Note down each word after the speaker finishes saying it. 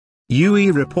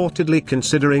UAE reportedly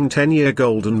considering 10-year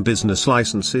golden business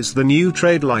licenses. The new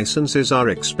trade licenses are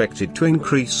expected to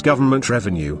increase government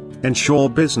revenue, ensure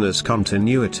business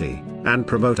continuity, and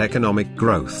promote economic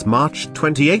growth. March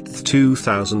 28,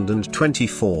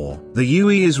 2024. The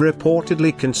UAE is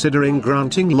reportedly considering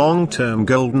granting long-term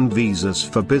golden visas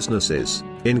for businesses,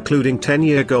 including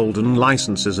 10-year golden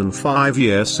licenses and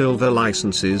 5-year silver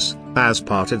licenses, as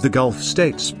part of the Gulf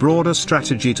states' broader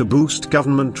strategy to boost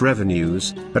government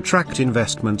revenues, attract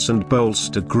investments and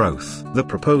bolster growth. The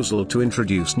proposal to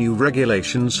introduce new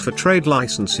regulations for trade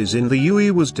licenses in the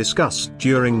UAE was discussed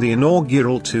during the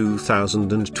inaugural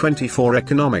 2024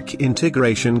 Economic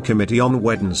Integration Committee on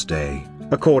Wednesday.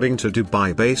 According to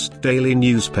Dubai-based daily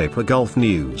newspaper Gulf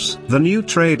News, the new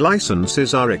trade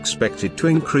licenses are expected to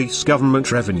increase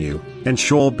government revenue,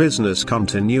 ensure business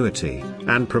continuity,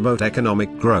 and promote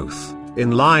economic growth,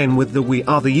 in line with the We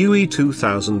Are the UAE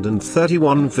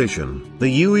 2031 vision.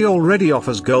 The UAE already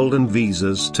offers golden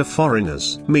visas to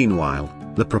foreigners. Meanwhile,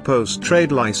 the proposed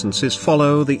trade licenses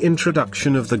follow the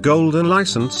introduction of the Golden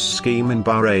License Scheme in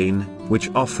Bahrain, which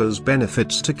offers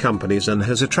benefits to companies and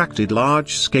has attracted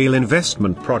large-scale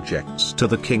investment projects to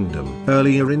the kingdom.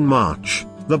 Earlier in March,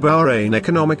 the Bahrain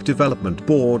Economic Development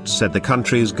Board said the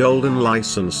country's Golden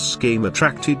License Scheme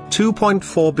attracted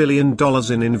 $2.4 billion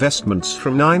in investments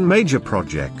from 9 major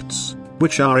projects,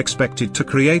 which are expected to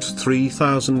create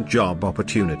 3,000 job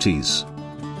opportunities.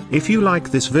 If you like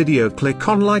this video, click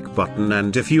on like button,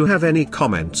 and if you have any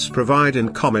comments, provide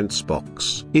in comments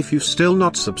box. If you still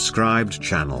not subscribed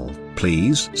channel,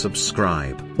 please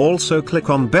subscribe. Also click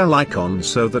on bell icon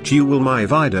so that you will my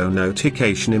video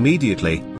notification immediately.